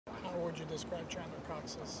would you describe Chandler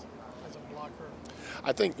Cox as a blocker?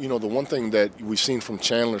 I think, the one thing that we've seen from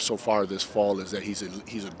Chandler so far this fall is that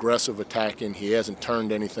he's aggressive attacking. He hasn't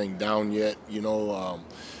turned anything down yet.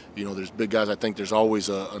 There's big guys. I think there's always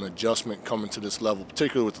an adjustment coming to this level,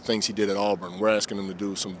 particularly with the things he did at Auburn. We're asking him to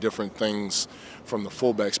do some different things from the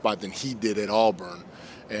fullback spot than he did at Auburn.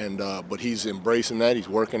 But he's embracing that. He's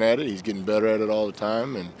working at it. He's getting better at it all the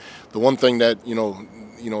time. And the one thing that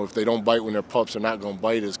if they don't bite when they're pups, they're not going to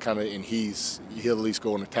bite. Is he'll at least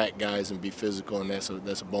go and attack guys and be physical, and that's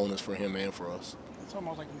a bonus for him and for us. It's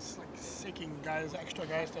almost like he's seeking extra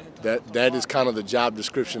guys to that is kind of the job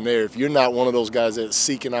description there. If you're not one of those guys that's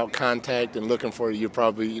seeking out contact and looking for it, you're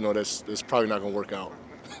probably that's probably not going to work out.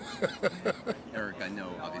 Eric, I know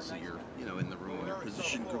obviously you're in the room. Your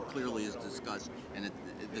position group clearly is discussed, and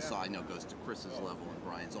this I know goes to Chris's level and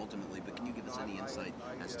Brian's ultimately. But can you give us any insight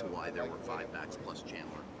as to why there were 5 backs plus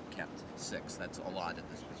Chandler kept 6? That's a lot at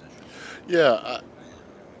this position. Yeah,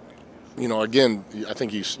 again, I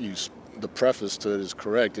think the preface to it is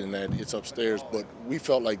correct in that it's upstairs, but we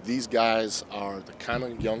felt like these guys are the kind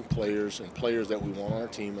of young players and players that we want on our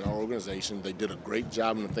team and our organization. They did a great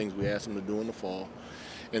job in the things we asked them to do in the fall.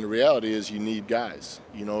 And the reality is you need guys.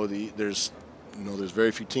 There's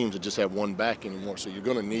very few teams that just have one back anymore, so you're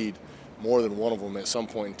going to need more than one of them at some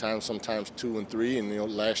point in time, sometimes 2 and 3.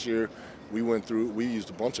 And last year we used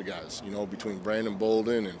a bunch of guys, between Brandon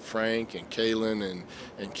Bolden and Frank and Kalen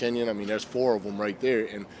and Kenyon. I mean, there's 4 of them right there,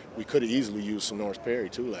 and we could have easily used Sonoris Perry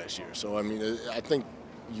too last year. So I mean, I think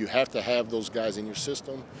you have to have those guys in your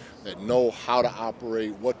system that know how to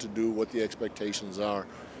operate, what to do, what the expectations are,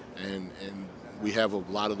 and we have a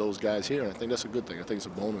lot of those guys here, and I think that's a good thing. I think it's a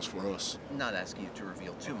bonus for us. Not asking you to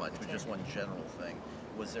reveal too much, but just one general thing.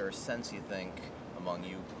 Was there a sense, you think, among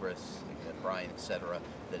you, Chris, Brian, etc.,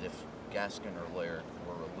 that if Gaskin or Laird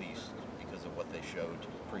were released because of what they showed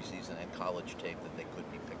preseason and college tape, that they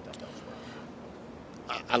could be picked up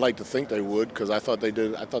elsewhere? I like to think they would, because I thought they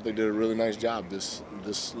did a really nice job this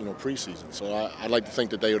preseason. So I'd like to think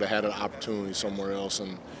that they would have had an opportunity somewhere else.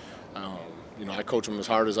 And I coach them as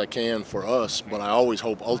hard as I can for us, but I always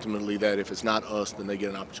hope ultimately that if it's not us, then they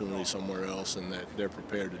get an opportunity somewhere else, and that they're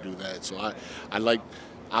prepared to do that. So I like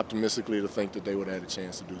optimistically to think that they would have had a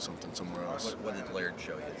chance to do something somewhere else. What did Laird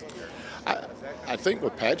show you? I think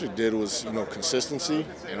what Patrick did was, consistency,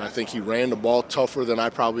 and I think he ran the ball tougher than I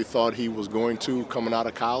probably thought he was going to coming out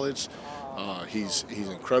of college. He's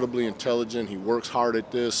incredibly intelligent. He works hard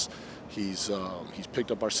at this. He's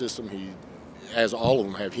picked up our system. As all of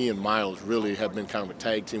them have, he and Miles really have been kind of a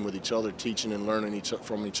tag team with each other, teaching and learning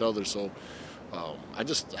from each other. So I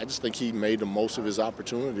just think he made the most of his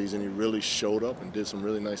opportunities, and he really showed up and did some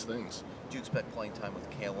really nice things. Do you expect playing time with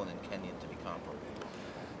Kalen and Kenyon to be comparable?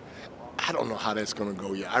 I don't know how that's going to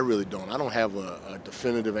go yet. I really don't. I don't have a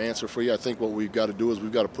definitive answer for you. I think what we've got to do is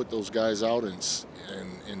we've got to put those guys out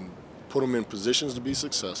and put them in positions to be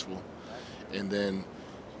successful, and then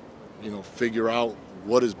figure out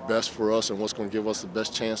what is best for us and what's going to give us the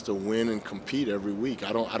best chance to win and compete every week.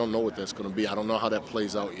 I don't know what that's going to be. I don't know how that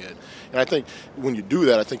plays out yet. And I think when you do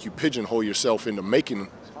that, I think you pigeonhole yourself into making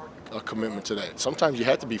a commitment to that. Sometimes you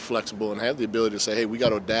have to be flexible and have the ability to say, hey, we got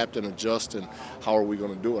to adapt and adjust, and how are we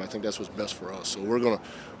going to do it? I think that's what's best for us. So we're going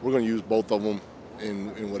to use both of them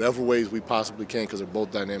in whatever ways we possibly can, because they're both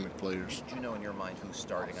dynamic players. Do you know in your mind who's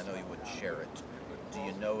starting? I know you wouldn't share it. Do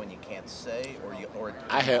you know and you can't say, or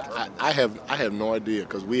I have no idea,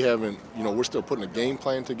 because we haven't. We're still putting a game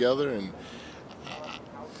plan together, and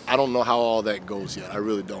I don't know how all that goes yet. I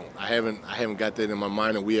really don't. I haven't got that in my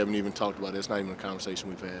mind, and we haven't even talked about it. It's not even a conversation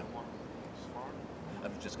we've had.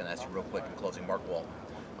 I'm just going to ask you real quick in closing. Mark Walton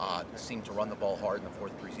seemed to run the ball hard in the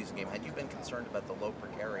 4th preseason game. Had you been concerned about the low per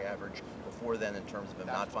carry average before then in terms of him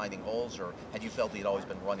not finding holes, or had you felt he'd always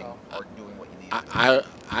been running hard, doing what you needed?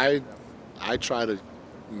 I try to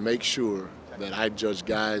make sure that I judge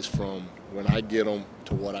guys from when I get them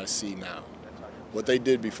to what I see now. What they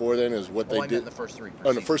did before then is what they did in the first 3 preseasons.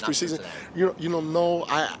 In the first preseason, no,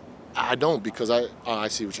 I don't, because I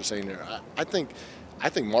see what you're saying there. I think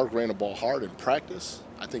Mark ran the ball hard in practice.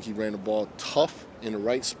 I think he ran the ball tough in the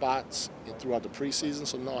right spots throughout the preseason.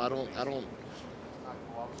 So no, I don't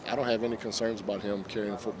have any concerns about him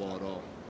carrying the football at all.